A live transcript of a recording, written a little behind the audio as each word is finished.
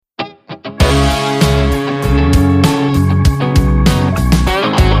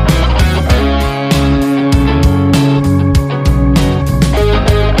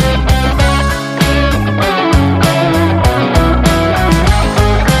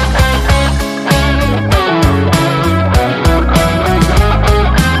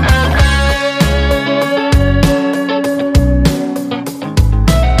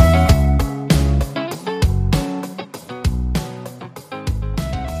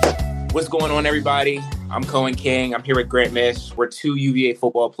What's going on, everybody? I'm Coen King. I'm here with Grant Mish. We're two UVA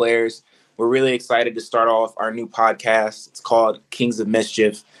football players. We're really excited to start off our new podcast. It's called Kings of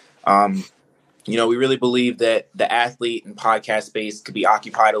Mischief. We really believe that the athlete and podcast space could be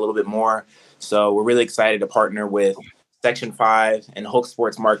occupied a little bit more. So we're really excited to partner with Section 5 and Hook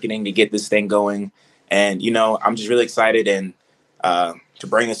Sports Marketing to get this thing going. And, I'm just really excited and to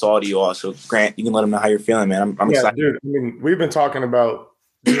bring this all to you all. So, Grant, you can let them know how you're feeling, man. I'm excited. Dude, we've been talking about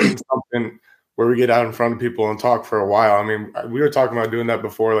doing something where we get out in front of people and talk for a while. We were talking about doing that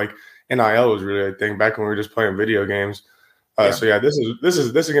before, like NIL was really a thing back when we were just playing video games. So this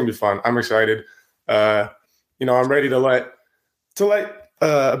is gonna be fun. I'm excited. I'm ready to let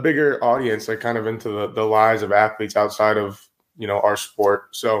a bigger audience like kind of into the lives of athletes outside of our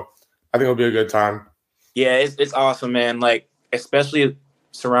sport. So I think it'll be a good time. Yeah, it's awesome, man. Like especially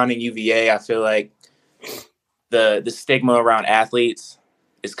surrounding UVA, I feel like the stigma around athletes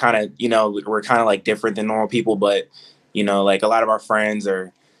is kind of, we're kind of like different than normal people, but, like a lot of our friends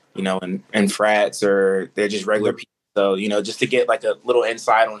are, in frats or they're just regular people. So, just to get like a little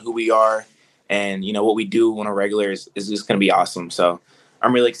insight on who we are and, what we do on a regular is just going to be awesome. So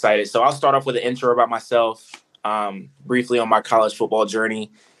I'm really excited. So I'll start off with an intro about myself, briefly on my college football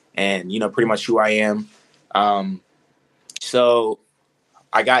journey and, pretty much who I am. So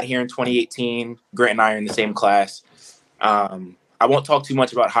I got here in 2018. Grant and I are in the same class. I won't talk too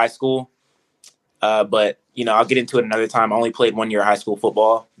much about high school, but, I'll get into it another time. I only played 1 year of high school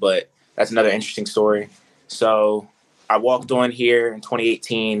football, but that's another interesting story. So I walked on here in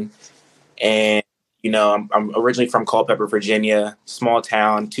 2018, and, I'm originally from Culpeper, Virginia, small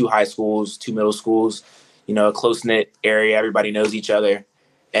town, 2 high schools, 2 middle schools, a close-knit area. Everybody knows each other.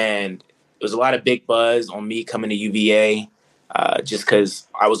 And it was a lot of big buzz on me coming to UVA just because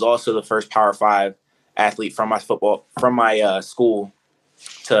I was also the first Power 5 athlete from my school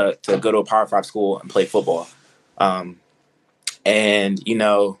to go to a Power 5 school and play football.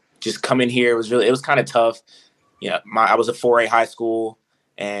 Just coming here it was kind of tough. I was a 4A high school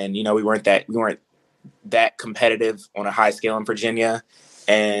and, we weren't that competitive on a high scale in Virginia.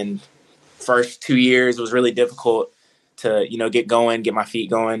 And first 2 years it was really difficult to, get my feet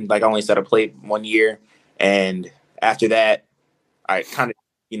going. Like I only said I played 1 year. And after that, I kind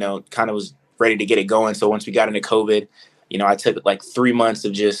of was ready to get it going. So once we got into COVID, I took like 3 months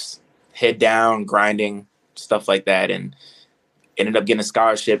of just head down, grinding, stuff like that, and ended up getting a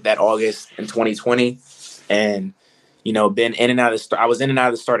scholarship that August in 2020. And, been in and out of I was in and out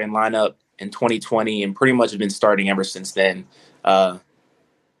of the starting lineup in 2020 and pretty much have been starting ever since then,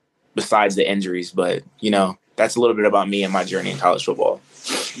 besides the injuries. But, that's a little bit about me and my journey in college football.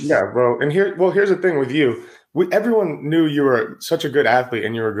 Yeah, bro. And here's the thing with you. Everyone knew you were such a good athlete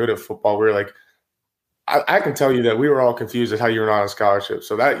and you were good at football. We were like, I can tell you that we were all confused at how you were not on a scholarship.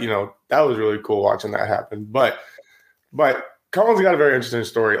 So that, that was really cool watching that happen. But Coen's got a very interesting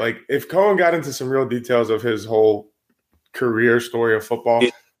story. Like if Coen got into some real details of his whole career story of football,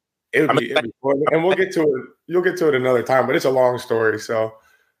 it'd be fun. And we'll get to it. You'll get to it another time, but it's a long story. So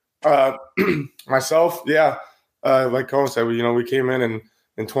myself, like Coen said, we came in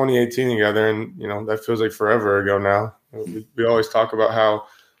 2018 together, and that feels like forever ago now. We always talk about how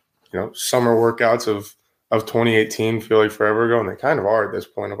summer workouts of 2018 feel like forever ago, and they kind of are at this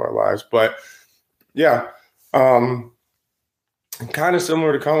point of our lives. But kind of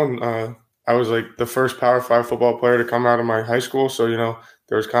similar to Coen, I was like the first Power 5 football player to come out of my high school, so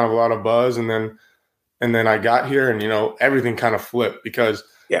there was kind of a lot of buzz, and then I got here, and everything kind of flipped because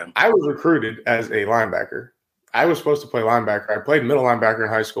I was recruited as a linebacker. I was supposed to play linebacker. I played middle linebacker in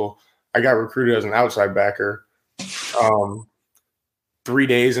high school. I got recruited as an outside backer. 3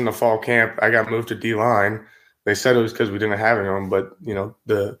 days in the fall camp, I got moved to D-line. They said it was because we didn't have anyone, but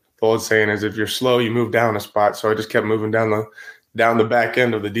the old saying is if you're slow, you move down a spot. So I just kept moving down the back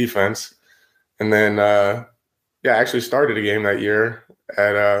end of the defense, and then I actually started a game that year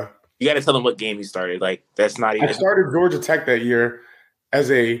at. You got to tell them what game you started. Like that's not even. I started Georgia Tech that year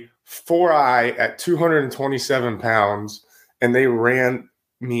as a 4I at 227 pounds, and they ran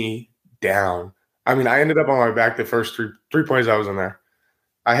me down. I ended up on my back the first three plays I was in there.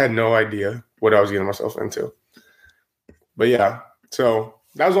 I had no idea what I was getting myself into. But so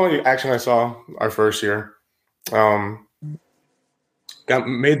that was the only action I saw our first year.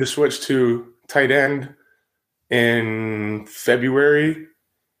 Made the switch to tight end in February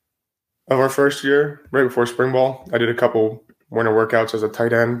of our first year, right before spring ball. I did a couple winter workouts as a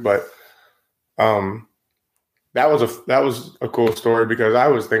tight end, but that was a cool story because I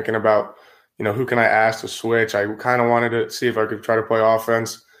was thinking about, who can I ask to switch? I kind of wanted to see if I could try to play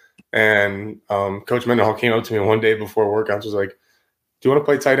offense. And Coach Mendenhall came up to me one day before workouts, was like, "Do you want to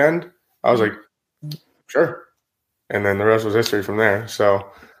play tight end?" I was like, sure. And then the rest was history from there. So,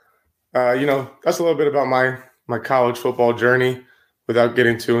 that's a little bit about my college football journey without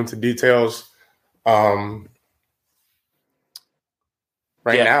getting too into details. Um,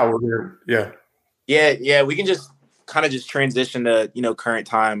 right Yeah. now, we're here. Yeah. Yeah. We can just kind of just transition to, current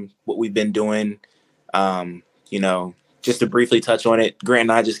time, what we've been doing. Um, just to briefly touch on it, Grant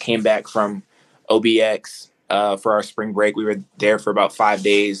and I just came back from OBX for our spring break. We were there for about 5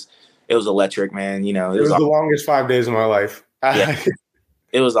 days. It was electric, man. It It was was the awesome. longest 5 days of my life. Yeah,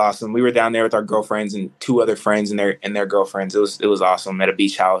 it was awesome. We were down there with our girlfriends and two other friends and their girlfriends. It was awesome at a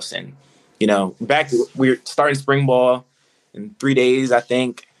beach house, and back we're starting spring ball in 3 days, I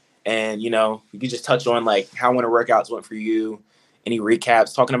think. And you could just touch on like how winter workouts went for you, any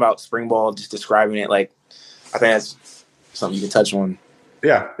recaps, talking about spring ball, just describing it. Like I think that's something you can touch on.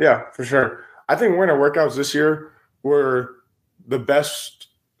 Yeah, for sure. I think winter workouts this year were the best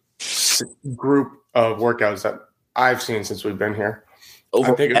group of workouts that I've seen since we've been here.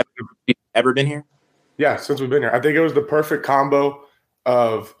 I think Ever been here? Yeah, since we've been here. I think it was the perfect combo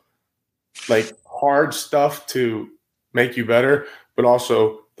of like hard stuff to make you better, but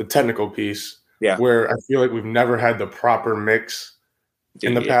also the technical piece. Yeah. Where I feel like we've never had the proper mix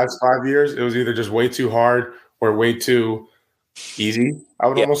in the past 5 years. It was either just way too hard or way too easy, I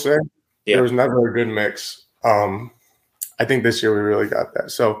would almost say. Yeah. There was never a good mix. I think this year we really got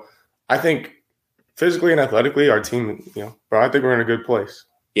that. So I think physically and athletically, our team, I think we're in a good place.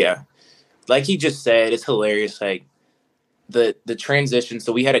 Yeah. Like he just said, it's hilarious. Like the transition.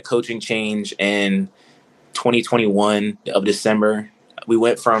 So we had a coaching change in 2021 of December. We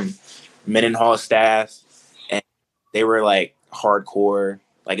went from Mendenhall staff, and they were like hardcore.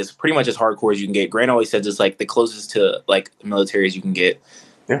 Like it's pretty much as hardcore as you can get. Grant always says it's like the closest to like military as you can get.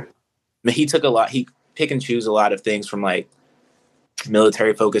 Yeah. But he took a lot. He pick and choose a lot of things from like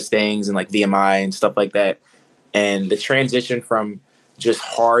military focused things and like VMI and stuff like that. And the transition from just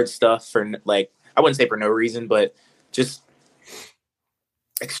hard stuff for like, I wouldn't say for no reason, but just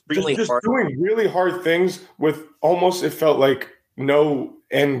extremely just hard. Doing really hard things with almost, it felt like no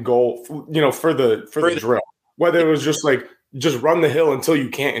end goal, for the drill. Whether it was just like, just run the hill until you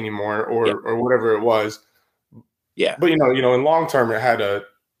can't anymore or whatever it was. Yeah. But, in long term, it had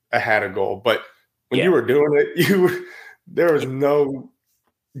a goal. But when you were doing it, there was no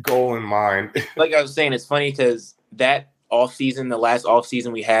goal in mind. Like I was saying, it's funny because that off season, the last off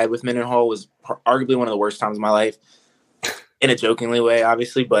season we had with Mendenhall was arguably one of the worst times of my life, in a jokingly way,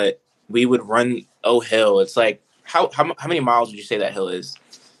 obviously. But we would run Hill. It's like how many miles would you say that hill is?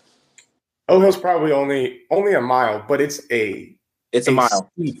 Hill's probably only a mile, but it's a mile.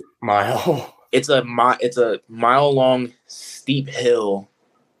 Steep mile. It's a mile long steep hill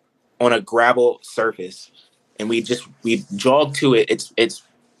on a gravel surface, and we jogged to it. It's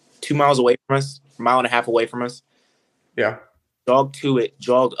 2 miles away from us, a mile and a half away from us. Yeah. Jog to it,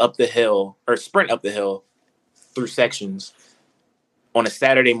 jog up the hill, or sprint up the hill through sections on a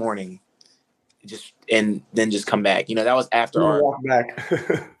Saturday morning, and then just come back. That was after our walk back.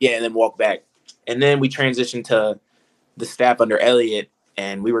 Yeah, and then walk back. And then we transitioned to the staff under Elliott,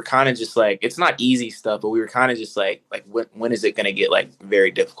 and we were kind of just like, it's not easy stuff, but we were kind of just like when is it going to get like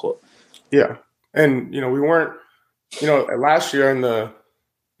very difficult? Yeah. And we weren't, last year in the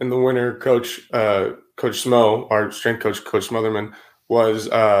winter, Coach Smo, our strength coach, Coach Smotherman, was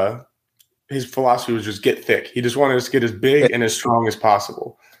his philosophy was just get thick. He just wanted us to get as big and as strong as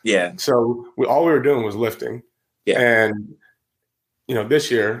possible. Yeah. So all we were doing was lifting. Yeah. And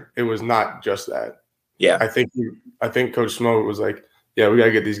this year it was not just that. Yeah. I think Coach Smo was like, yeah, we got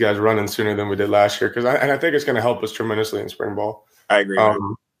to get these guys running sooner than we did last year, and I think it's going to help us tremendously in spring ball. I agree.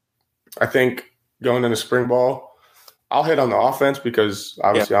 I think going into spring ball, I'll hit on the offense because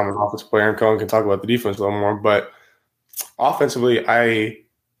obviously I'm an offensive player, and Coen can talk about the defense a little more. But offensively,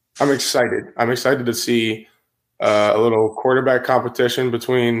 I'm excited. I'm excited to see a little quarterback competition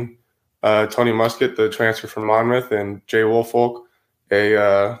between Tony Muskett, the transfer from Monmouth, and Jay Woolfolk,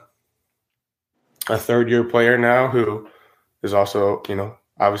 a third-year player now who is also,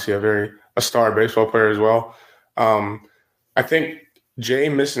 obviously a star baseball player as well. I think Jay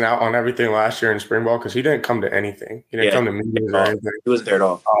missing out on everything last year in spring ball because he didn't come to anything. He didn't come to meetings or anything. He wasn't there at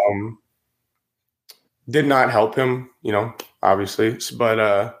all. Did not help him, obviously.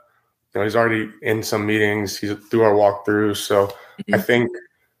 But, he's already in some meetings. He's through our walkthroughs. So I think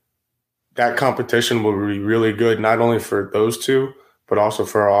that competition will be really good, not only for those two, but also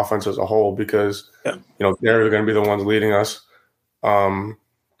for our offense as a whole because, they're going to be the ones leading us. And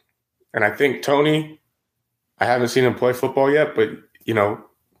I think Tony, I haven't seen him play football yet, but,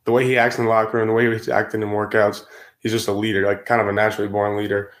 the way he acts in the locker room, the way he's acting in workouts, he's just a leader, like kind of a naturally born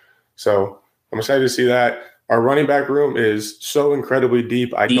leader. So I'm excited to see that. Our running back room is so incredibly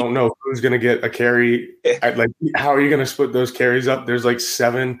deep. I don't know who's going to get a carry. How are you going to split those carries up? There's like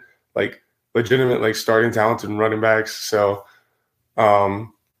 7 like legitimate like starting talented running backs. So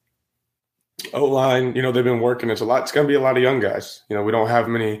O-line, they've been working. It's going to be a lot of young guys. We don't have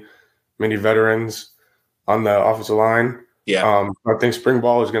many veterans on the offensive line. Yeah. I think spring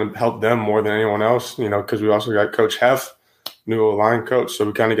ball is going to help them more than anyone else, because we also got Coach Heff, new line coach. So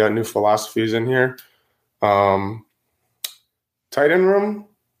we kind of got new philosophies in here. Tight end room,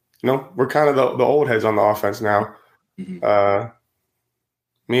 we're kind of the old heads on the offense now. Mm-hmm.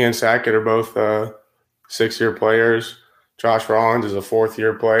 Me and Sackett are both 6-year players. Josh Rollins is a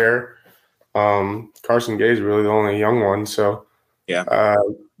 4th-year player. Carson Gay is really the only young one. So yeah,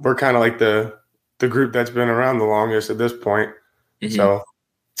 we're kind of like the group that's been around the longest at this point. Mm-hmm. So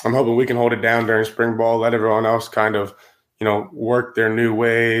I'm hoping we can hold it down during spring ball, let everyone else kind of, work their new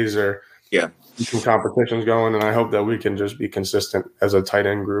ways or keep some competitions going. And I hope that we can just be consistent as a tight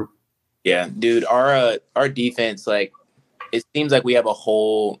end group. Yeah, dude, our defense, like, it seems like we have a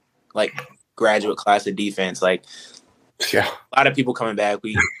whole like graduate class of defense. Like, yeah, a lot of people coming back.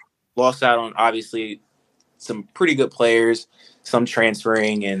 We lost out on obviously some pretty good players, some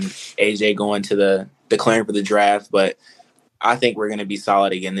transferring, and AJ going to the declaring for the draft. But I think we're going to be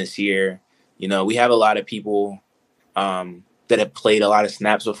solid again this year. We have a lot of people that have played a lot of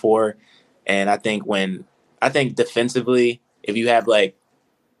snaps before, and I think defensively, if you have like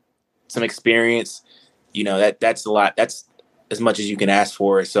some experience, that's a lot. That's as much as you can ask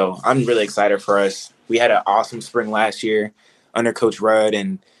for. So I'm really excited for us. We had an awesome spring last year under Coach Rudd,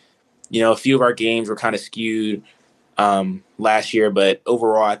 and a few of our games were kind of skewed last year, but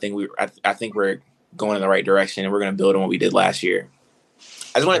overall, I think we're going in the right direction, and we're going to build on what we did last year.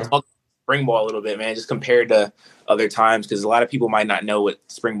 I just want to talk spring ball a little bit, man, just compared to other times, because a lot of people might not know what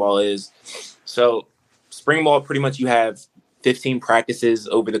spring ball is. So spring ball, pretty much you have 15 practices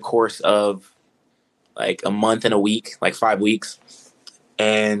over the course of like a month and a week, like 5 weeks.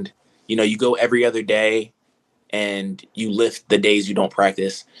 And, you go every other day and you lift the days you don't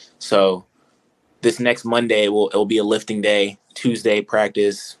practice. So this next Monday it'll be a lifting day, Tuesday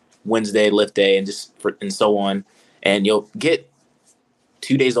practice, Wednesday lift day, and so on. And you'll get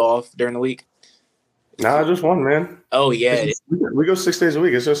 2 days off during the week. Nah, just one, man. Oh yeah. We go 6 days a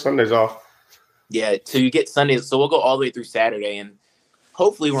week. It's just Sundays off. Yeah. So you get Sundays. So we'll go all the way through Saturday, and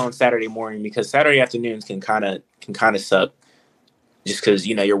hopefully we're on Saturday morning, because Saturday afternoons can kind of suck, just because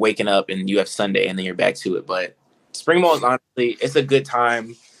you're waking up and you have Sunday and then you're back to it. But spring ball is honestly, it's a good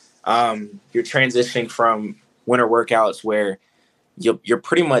time. You're transitioning from winter workouts where you're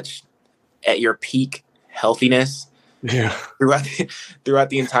pretty much at your peak healthiness throughout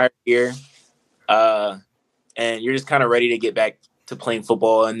the entire year, and you're just kind of ready to get back to playing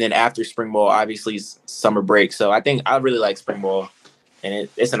football. And then after spring ball, obviously summer break. So I think I really like spring ball, and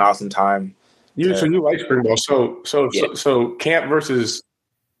it's an awesome time. So you like spring ball? So camp versus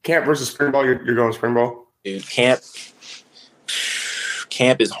spring ball. You're going spring ball, dude.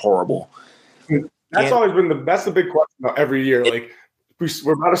 Camp is horrible. That's always been that's the big question every year. Like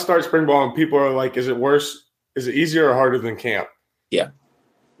we're about to start spring ball, and people are like, "Is it worse? Is it easier or harder than camp?" Yeah,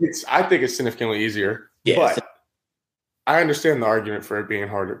 I think it's significantly easier. Yeah, but I understand the argument for it being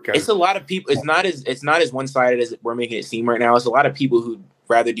harder. It's a lot of people. It's not as one sided as we're making it seem right now. It's a lot of people who'd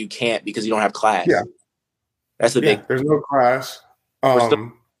rather do camp because you don't have class. Yeah, that's the big. There's no class.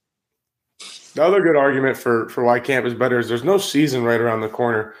 The other good argument for why camp is better is there's no season right around the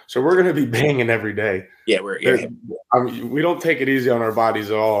corner, so we're going to be banging every day. Yeah, we don't take it easy on our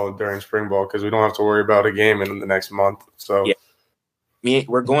bodies at all during spring ball because we don't have to worry about a game in the next month. So Grant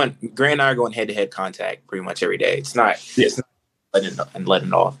and I are going head-to-head contact pretty much every day. It's not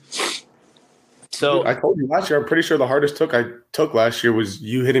letting off. So I told you last year, I'm pretty sure the hardest I took last year was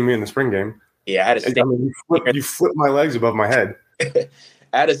you hitting me in the spring game. Yeah, I had a stinger. You flipped my legs above my head.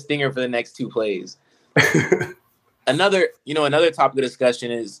 I had a stinger for the next 2 plays. Another topic of discussion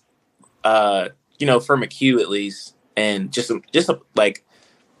is, for McHugh at least, and just like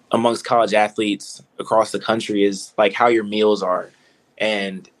amongst college athletes across the country, is like how your meals are.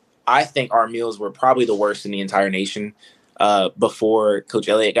 And I think our meals were probably the worst in the entire nation before Coach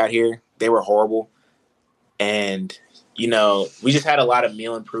Elliott got here. They were horrible. And, we just had a lot of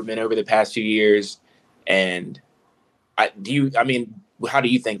meal improvement over the past few years. And how do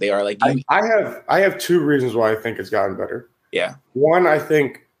you think they are? Like, I have 2 reasons why I think it's gotten better. Yeah. One, I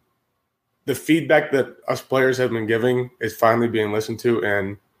think the feedback that us players have been giving is finally being listened to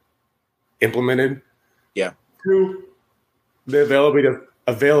and implemented. Yeah. 2, the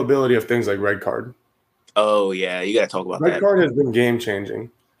availability of things like red card. Oh yeah, you got to talk about that. Red card has been game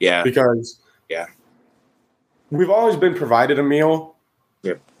changing, Yeah. Because we've always been provided a meal.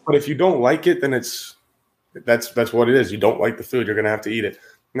 Yep. But if you don't like it, then that's what it is. You don't like the food, you're going to have to eat it.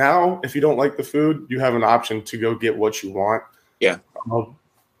 Now, if you don't like the food, you have an option to go get what you want. Yeah.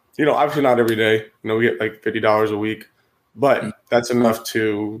 Obviously not every day. We get like $50 a week, but that's enough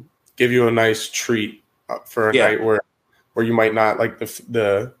to give you a nice treat for a night where you might not like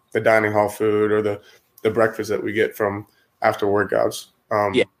the dining hall food or the breakfast that we get from after workouts.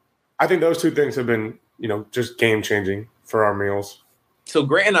 I think those two things have been, just game changing for our meals. So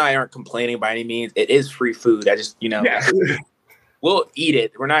Grant and I aren't complaining by any means. It is free food. I just, we'll eat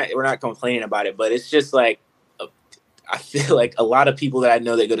it. We're not complaining about it, but it's just like, I feel like a lot of people that I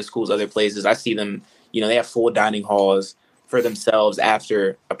know that go to schools other places, I see them, they have full dining halls for themselves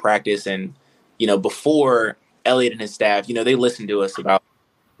after a practice. And, before Elliot and his staff, they listen to us about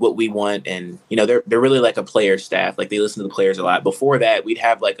what we want. And, they're really like a player staff. Like they listen to the players a lot. Before that, we'd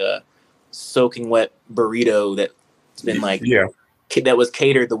have like a soaking wet burrito that's been like, that was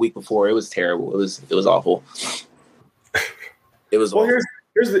catered the week before. It was terrible. It was awful. It was awful.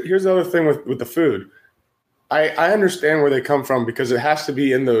 Here's the other thing with the food. I understand where they come from because it has to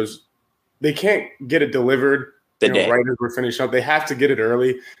be in those. They can't get it delivered right as we're finishing up. They have to get it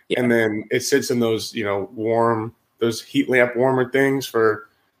early, and then it sits in those warm, those heat lamp warmer things for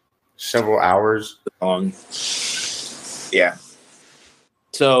several hours long. Yeah.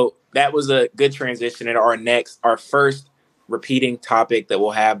 So that was a good transition into our first repeating topic that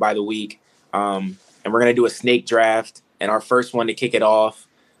we'll have by the week, and we're gonna do a snake draft. And our first one to kick it off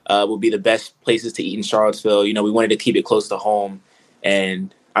will be the best places to eat in Charlottesville. We wanted to keep it close to home,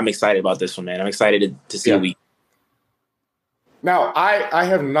 and I'm excited about this one, man. I'm excited to see what we. Now, I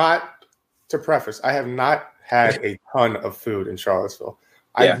have not, to preface, I have not had a ton of food in Charlottesville.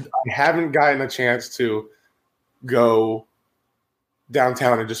 I haven't gotten a chance to go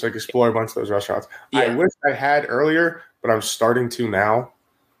downtown and just like explore a bunch of those restaurants. I wish I had earlier, but I'm starting to now.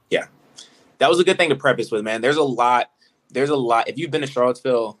 Yeah, that was a good thing to preface with, man. There's a lot. If you've been to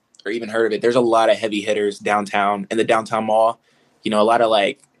Charlottesville or even heard of it, there's a lot of heavy hitters downtown in the downtown mall. A lot of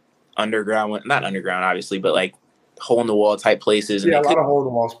like underground, not underground, obviously, but like hole in the wall type places. And a lot of hole in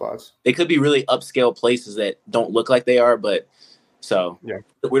the wall spots. They could be really upscale places that don't look like they are, but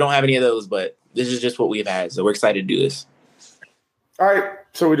we don't have any of those. But this is just what we've had, so we're excited to do this. All right,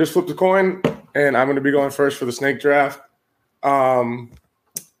 so we just flipped a coin, and I'm going to be going first for the snake draft. My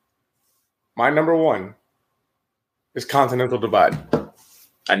number one is Continental Divide.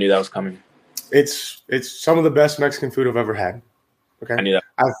 I knew that was coming. It's some of the best Mexican food I've ever had. Okay, I knew that.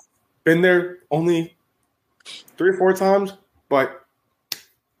 I've been there only 3 or 4 times, but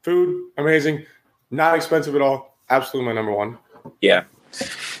food amazing, not expensive at all. Absolutely my number one. Yeah,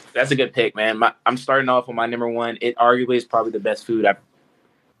 that's a good pick, man. I'm starting off with my number one. It arguably is probably the best food I've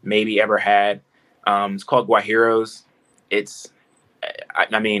maybe ever had. It's called Guajiros.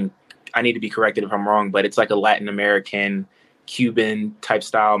 I mean, I need to be corrected if I'm wrong, but it's like a Latin American, Cuban type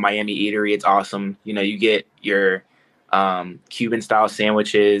style Miami eatery. It's awesome. You get your Cuban style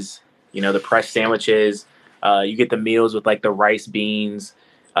sandwiches, the pressed sandwiches. You get the meals with like the rice beans,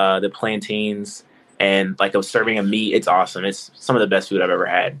 the plantains, and like a serving of meat. It's awesome. It's some of the best food I've ever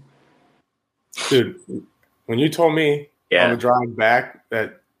had. Dude, when you told me on the drive back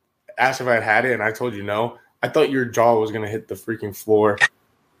that asked if I had it and I told you no, I thought your jaw was going to hit the freaking floor.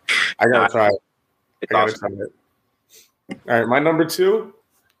 I got to try it. Try it. All right, my number 2,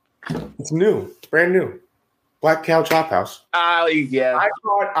 it's new. It's brand new. Black Cow Chop House. Oh, yeah.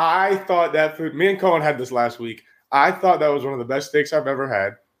 I thought that food, me and Coen had this last week. I thought that was one of the best steaks I've ever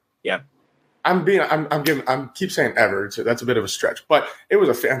had. Yeah. I'm keep saying ever. That's a bit of a stretch, but it was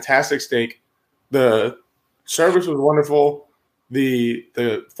a fantastic steak. The service was wonderful. The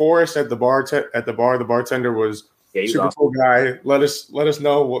Forrest at the bartender was super awesome. cool guy. Let us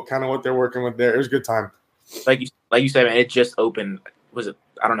know what they're working with there. It was a good time. Like you said, man, it just opened. Was it?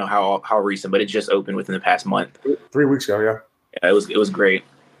 I don't know how recent, but it just opened within the past month. 3 weeks ago, yeah. Yeah, it was great.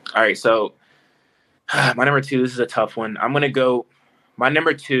 All right, so my number 2. This is a tough one. I'm gonna go. My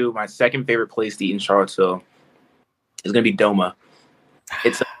number 2, my second favorite place to eat in Charlottesville, is gonna be Doma.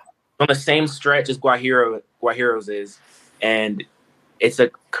 It's on the same stretch as Guajiros is, and it's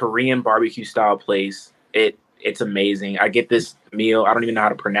a Korean barbecue style place. It's amazing. I get this meal. I don't even know how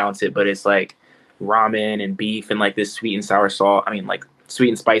to pronounce it, but it's like ramen and beef and like this sweet and sour sauce. I mean, like sweet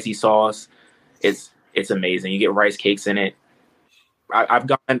and spicy sauce. It's amazing. You get rice cakes in it. I've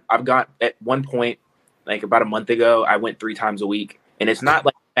gone at one point, like about a month ago, I went 3 times a week, and it's not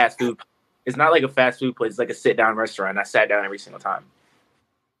like fast food. It's not like a fast food place. It's like a sit down restaurant. I sat down every single time.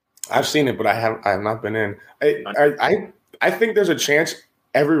 I've seen it, but I have not been in. I think there's a chance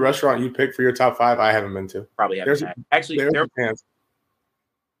every restaurant you pick for your top 5, I haven't been to. Probably haven't had. Actually, there's a chance.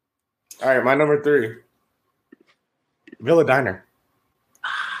 All right, my number 3, Villa Diner.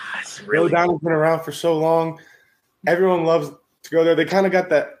 Villa Diner's been around for so long. Everyone loves to go there. They kind of got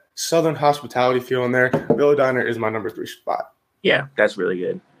that Southern hospitality feel in there. Villa Diner is my number 3 spot. Yeah, that's really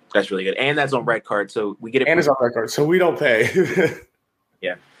good. That's really good. And that's on Red Card, so we get it. And it's on Red Card, so we don't pay.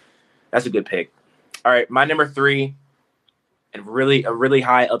 Yeah, that's a good pick. All right, my number 3, and a really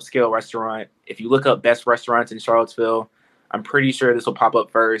high upscale restaurant. If you look up best restaurants in Charlottesville, I'm pretty sure this will pop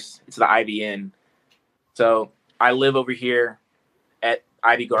up first. It's the Ivy Inn. So I live over here at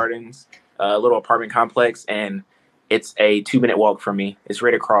Ivy Gardens, a little apartment complex, and it's a 2-minute walk from me. It's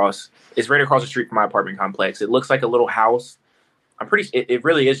right across the street from my apartment complex. It looks like a little house. It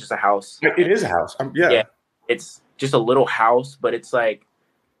really is just a house. It is a house. Yeah. It's just a little house, but it's like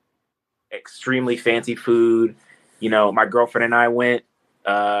extremely fancy food. You know, my girlfriend and I went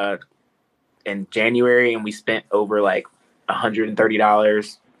in January, and we spent over like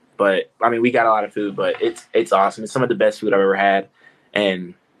 $130. But I mean, we got a lot of food, but it's awesome. It's some of the best food I've ever had,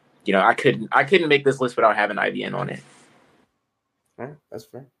 and you know, I couldn't make this list without having IBN on it. All right, that's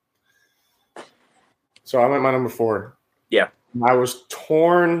fair. So I'm at my number 4. Yeah. I was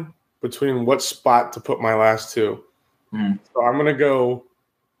torn between what spot to put my last 2. So I'm gonna go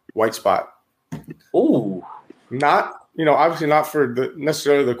White Spot. Ooh. Not, obviously not for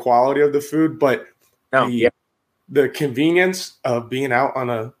necessarily the quality of the food, but the convenience of being out on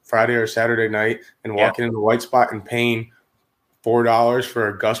a Friday or Saturday night and walking into White Spot and paying $4 for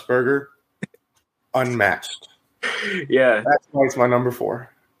a Gus burger, unmatched. Yeah, that's why it's my number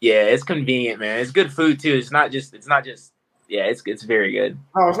 4. Yeah, it's convenient, man. It's good food too. It's not just. Yeah, it's very good.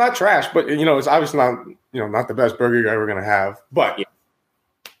 No, it's not trash, but it's obviously not not the best burger you're ever gonna have. But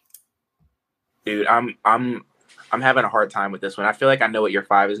dude, I'm having a hard time with this one. I feel like I know what your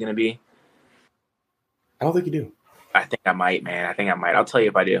 5 is gonna be. I don't think you do. I think I might, man. I think I might. I'll tell you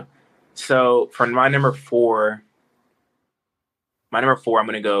if I do. So for my number 4, I'm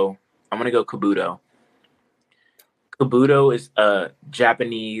gonna go Kabuto. Kabuto is a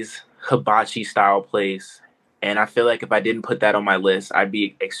Japanese hibachi style place. And I feel like if I didn't put that on my list, I'd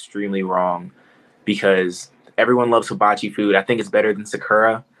be extremely wrong, because everyone loves hibachi food. I think it's better than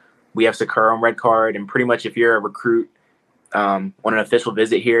Sakura. We have Sakura on Red Card, and pretty much if you're a recruit on an official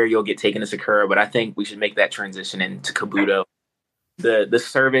visit here, you'll get taken to Sakura. But I think we should make that transition into Kabuto. The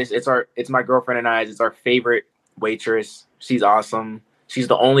service, it's my girlfriend and I's. It's our favorite waitress. She's awesome. She's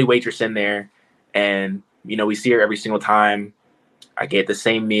the only waitress in there, and we see her every single time. I get the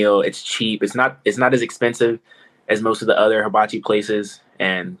same meal. It's cheap. It's not as expensive as most of the other hibachi places,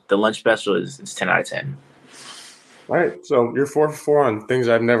 and the lunch special is 10 out of 10. All right, so you're 4 for 4 on things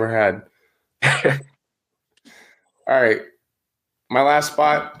I've never had. All right, my last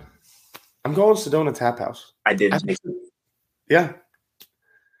spot. I'm going Sedona Tap House. I did. Yeah,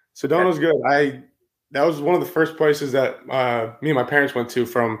 Sedona's good. That was one of the first places that me and my parents went to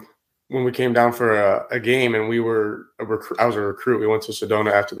from when we came down for a game, and I was a recruit. We went to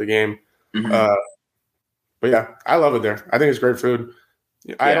Sedona after the game. Mm-hmm. But yeah, I love it there. I think it's great food.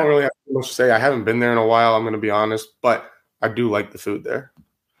 Yeah. I don't really have much to say. I haven't been there in a while, I'm going to be honest, but I do like the food there.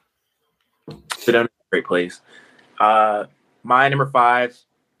 Sedona's a great place. My number 5.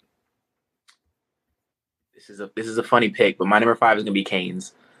 This is a funny pick, but my number 5 is going to be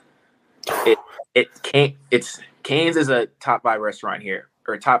Cane's. Cane's is a top 5 restaurant here,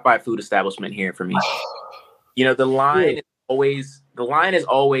 or a top 5 food establishment here for me. The line is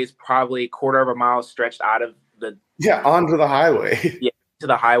always probably a quarter of a mile stretched out of onto the highway. Yeah, to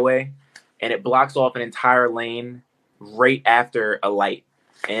the highway, and it blocks off an entire lane right after a light,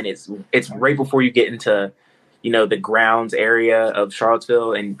 and it's right before you get into the grounds area of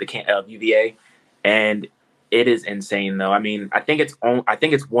Charlottesville and the UVA, and it is insane though. I mean, I think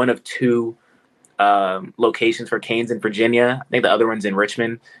it's one of 2 locations for Cane's in Virginia. I think the other one's in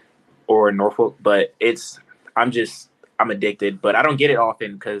Richmond or Norfolk, but I'm addicted, but I don't get it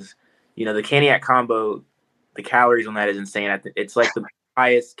often because, the Caniac combo, the calories on that is insane. It's like the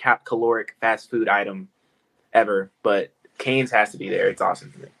highest caloric fast food item ever, but Cane's has to be there. It's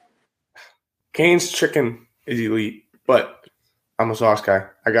awesome for me. Cane's chicken is elite, but I'm a sauce guy.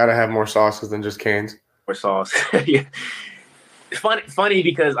 I got to have more sauces than just Cane's. More sauce. Yeah. Funny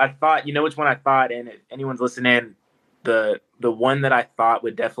because I thought, which one I thought, and if anyone's listening, the one that I thought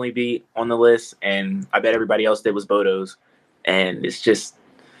would definitely be on the list, and I bet everybody else did, was Bodo's, and it's just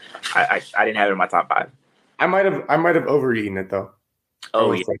I didn't have it in my top 5. I might have overeaten it though.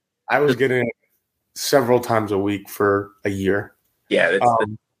 Oh yeah, I was getting it several times a week for a year. Yeah, that's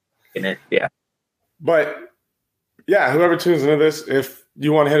in it. Yeah, but yeah, whoever tunes into this, if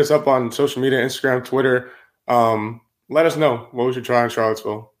you want to hit us up on social media, Instagram, Twitter, let us know what we should try in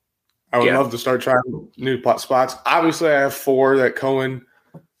Charlottesville. I would love to start trying new spots. Obviously, I have 4 that Coen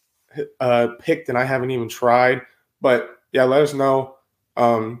picked, and I haven't even tried. But yeah, let us know.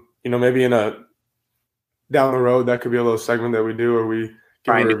 Maybe down the road, that could be a little segment that we do, where we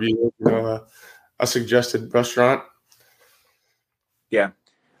give a review of a suggested restaurant. Yeah.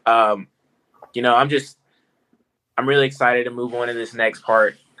 I'm really excited to move on to this next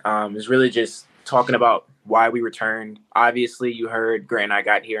part. It's really just talking about why we returned. Obviously, you heard Grant and I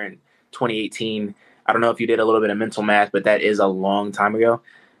got here in 2018. I don't know if you did a little bit of mental math, but that is a long time ago.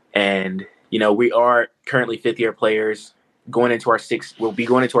 And, we are currently 5th-year players we'll be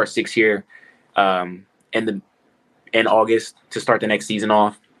going into our 6th year in August to start the next season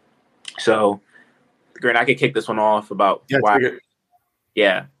off. So, Grant, I could kick this one off about why.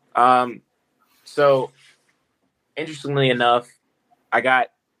 Yeah. So, interestingly enough, I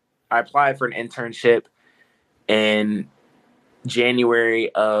applied for an internship in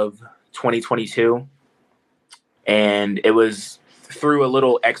January of 2022, and it was through a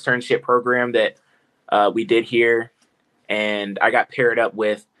little externship program that we did here, and I got paired up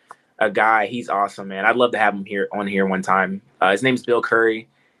with a guy. He's awesome, man. I'd love to have him on here one time. His name's Bill Curry.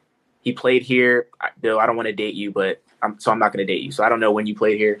 He played here. Bill, I don't want to date you, but I'm not going to date you. So I don't know when you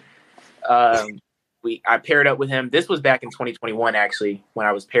played here. I paired up with him. This was back in 2021, actually, when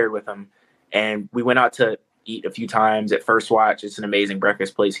I was paired with him. And we went out to eat a few times at First Watch. It's an amazing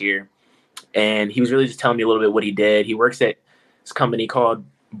breakfast place here. And he was really just telling me a little bit what he did. He works at this company called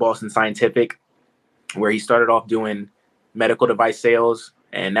Boston Scientific, where he started off doing medical device sales.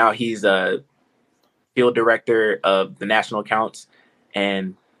 And now he's a field director of the national accounts.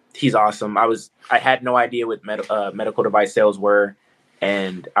 And he's awesome. I had no idea what medical device sales were.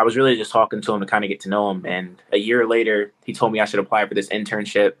 And I was really just talking to him to kind of get to know him. And a year later, he told me I should apply for this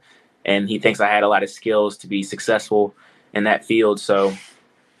internship. And he thinks I had a lot of skills to be successful in that field. So,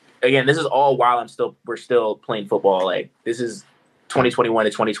 again, this is all while we're still playing football. Like, this is 2021 to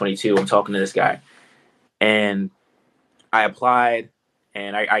 2022. I'm talking to this guy. And I applied,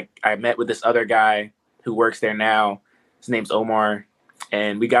 and I met with this other guy who works there now. His name's Omar.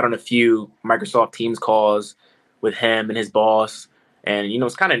 And we got on a few Microsoft Teams calls with him and his boss. And,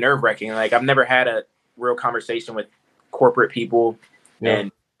 it's kind of nerve-wracking. Like, I've never had a real conversation with corporate people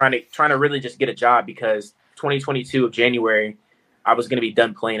and trying to really just get a job, because 2022 of January, I was going to be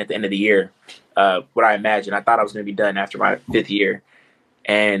done playing at the end of the year. What I imagined. I thought I was going to be done after my 5th year.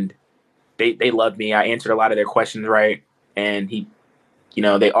 And they loved me. I answered a lot of their questions right. And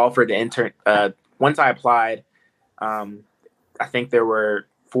they offered the intern. Once I applied, I think there were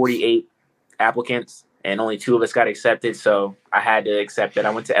 48 applicants, and only 2 of us got accepted. So I had to accept it. I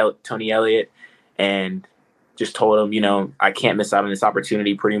went to Tony Elliott and just told him, I can't miss out on this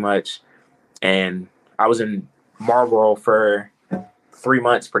opportunity pretty much. And I was in Marlboro for 3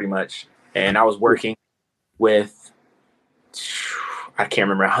 months pretty much. And I was working with, I can't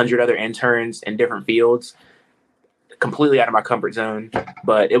remember, 100 other interns in different fields, completely out of my comfort zone.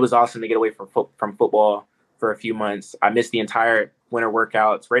 But it was awesome to get away from football for a few months. I missed the entire winter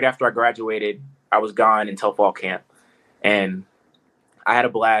workouts. Right after I graduated, I was gone until fall camp. And I had a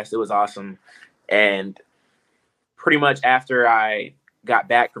blast. It was awesome. And pretty much after I got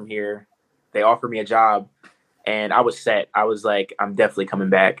back from here, they offered me a job, and I was set. I was like, I'm definitely coming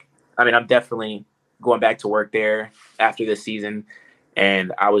back. I'm definitely going back to work there after this season.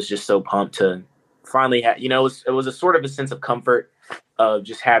 And I was just so pumped to finally have, it was a sort of a sense of comfort of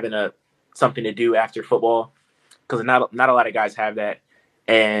just having something to do after football, because not a lot of guys have that.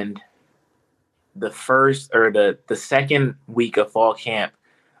 And the second week of fall camp,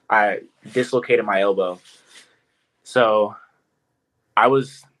 I dislocated my elbow. So I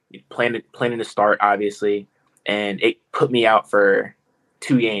was planning to start, obviously, and it put me out for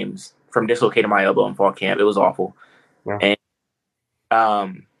 2 games from dislocating my elbow in fall camp. It was awful. Yeah. And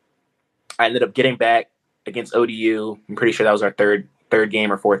I ended up getting back against ODU. I'm pretty sure that was our third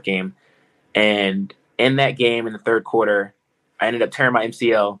game or 4th game. And in that game, in the 3rd quarter, I ended up tearing my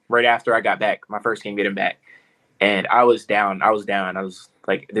MCL right after I got back, my first game getting back. And I was down. I was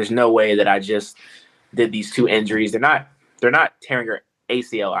like, there's no way that I just did these 2 injuries. They're not tearing your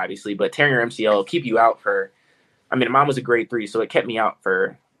ACL, obviously, but tearing your MCL will keep you out for, mine was a grade 3, so it kept me out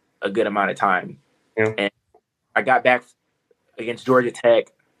for a good amount of time. Yeah. And I got back against Georgia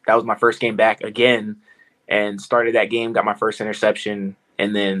Tech. That was my first game back again, and started that game, got my first interception,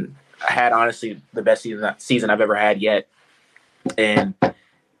 and then I had, honestly, the best season I've ever had yet. And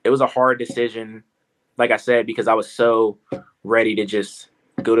it was a hard decision, like I said, because I was so ready to just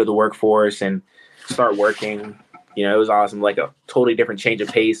go to the workforce and start working. You know, it was awesome, like a totally different change of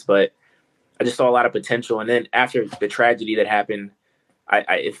pace, but I just saw a lot of potential. And then after the tragedy that happened,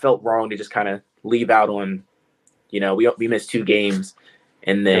 it felt wrong to just kind of leave out on, you know, we missed 2 games,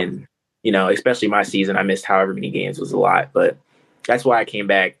 and then, you know, especially my season, I missed however many games. It was a lot, but that's why I came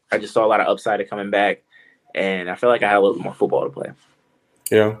back. I just saw a lot of upside of coming back, and I feel like I had a little bit more football to play.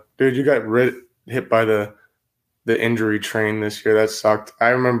 Yeah, dude, you got hit by the injury train this year. That sucked. I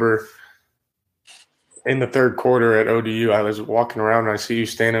remember in the third quarter at ODU, I was walking around and I see you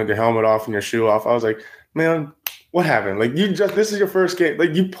standing with your helmet off and your shoe off. I was like, man, what happened? Like, this is your first game.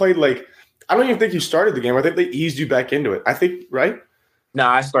 Like, you played I don't even think you started the game. I think they eased you back into it. I think, right? No,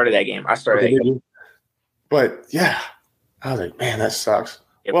 I started that game. But yeah, I was like, man, that sucks.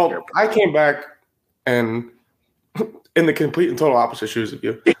 Yep, well, sure. I came back and in the complete and total opposite shoes of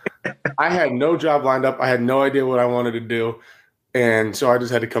you. I had no job lined up. I had no idea what I wanted to do. And so I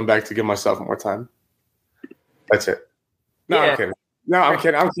just had to come back to give myself more time. That's it. No, yeah. I'm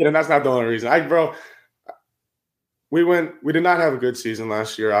kidding. I'm kidding. That's not the only reason. We did not have a good season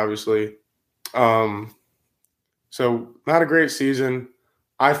last year, obviously. So not a great season.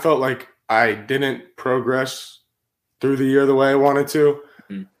 I felt like I didn't progress through the year the way I wanted to.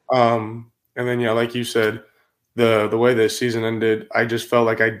 Mm-hmm. And then, yeah, like you said, the way the season ended, I just felt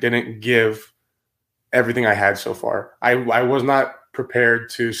like I didn't give everything I had so far. I was not prepared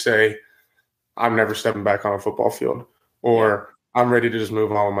to say, I'm never stepping back on a football field, or I'm ready to just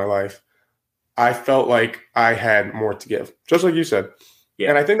move on with my life. I felt like I had more to give, just like you said. Yeah.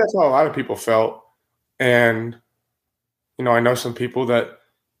 And I think that's how a lot of people felt. And, you know, I know some people that,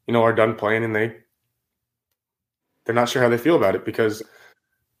 you know, are done playing and they're not sure how they feel about it, because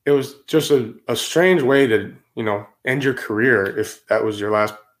it was just a strange way to, you know, end your career if that was your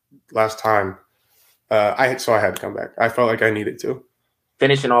last time. I had to come back. I felt like I needed to.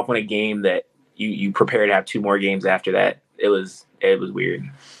 Finishing off on a game that you prepared to have 2 more games after that, it was weird.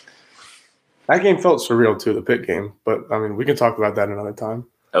 That game felt surreal too, the Pitt game. But, I mean, we can talk about that another time.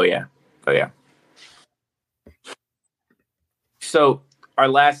 Oh, yeah. So our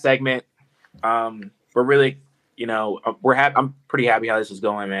last segment, we're really, you know, I'm pretty happy how this is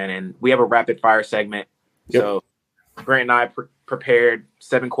going, man. And we have a rapid fire segment. Yep. So Grant and I prepared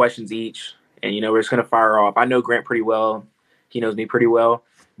 7 questions each, and, you know, we're just going to fire off. I know Grant pretty well. He knows me pretty well,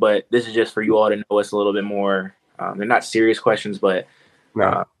 but this is just for you all to know us a little bit more. They're not serious questions, but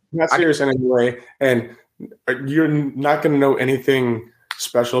no, not serious in any way. And you're not going to know anything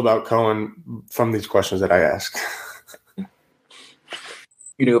special about Coen from these questions that I ask.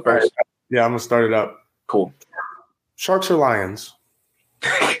 You do it first. Right. Yeah, I'm going to start it up. Cool. Sharks or Lions?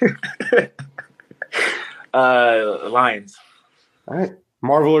 Lions. All right.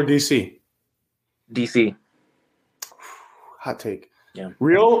 Marvel or DC? DC. Hot take. Yeah.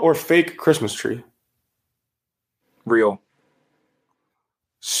 Real or fake Christmas tree? Real.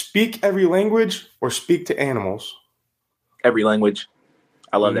 Speak every language or speak to animals? Every language.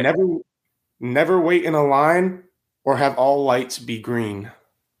 I love that. Never wait in a line or have all lights be green?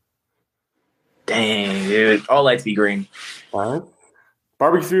 Dang, dude. All lights be green. All right.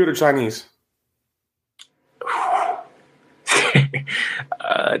 Barbecue or Chinese?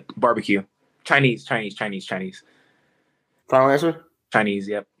 Barbecue. Chinese. Final answer? Chinese,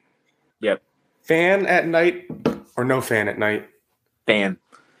 yep. Fan at night or no fan at night? Fan.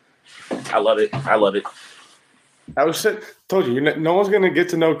 I love it. I was told you, no one's going to get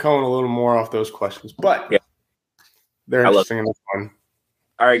to know Coen a little more off those questions, but they're interesting and fun.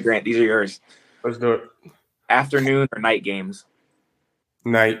 All right, Grant, these are yours. Let's do it. Afternoon or night games?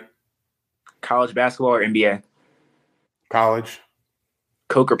 Night. College basketball or NBA? College.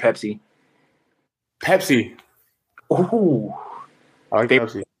 Coke or Pepsi? Pepsi. Ooh. I like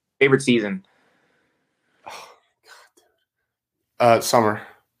Pepsi. Favorite season? Oh, God, dude. Summer.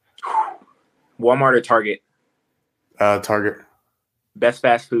 Walmart or Target? Target. Best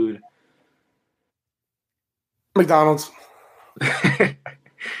fast food? McDonald's.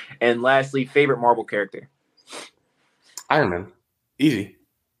 And lastly, favorite Marvel character? Iron Man. Easy.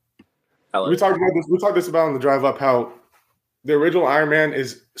 We talked about this on the drive up, how the original Iron Man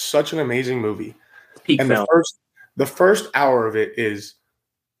is such an amazing movie. Peak and film. the first hour of it is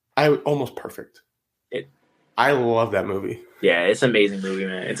almost perfect. I love that movie. Yeah, it's an amazing movie,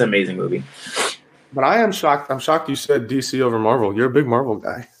 man. It's an amazing movie. But I am shocked. I'm shocked you said DC over Marvel. You're a big Marvel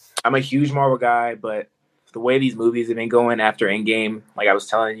guy. I'm a huge Marvel guy, but the way these movies have been going after Endgame, like I was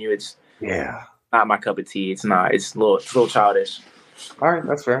telling you, it's not my cup of tea. It's not. It's a little childish. All right,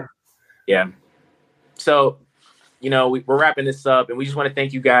 that's fair. Yeah. So, you know, we're wrapping this up, and we just want to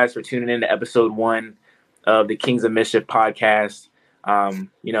thank you guys for tuning in to episode 1 of the Kings of Mischief podcast.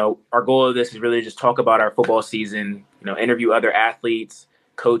 Our goal of this is really just talk about our football season, interview other athletes,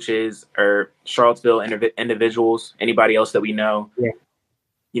 coaches, or Charlottesville individuals, anybody else that we know. Yeah.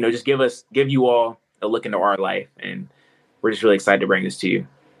 Just give you all a look into our life. And we're just really excited to bring this to you.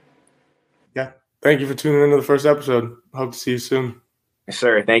 Yeah. Thank you for tuning into the first episode. Hope to see you soon. Yes,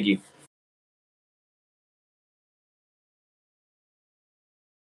 sir. Thank you.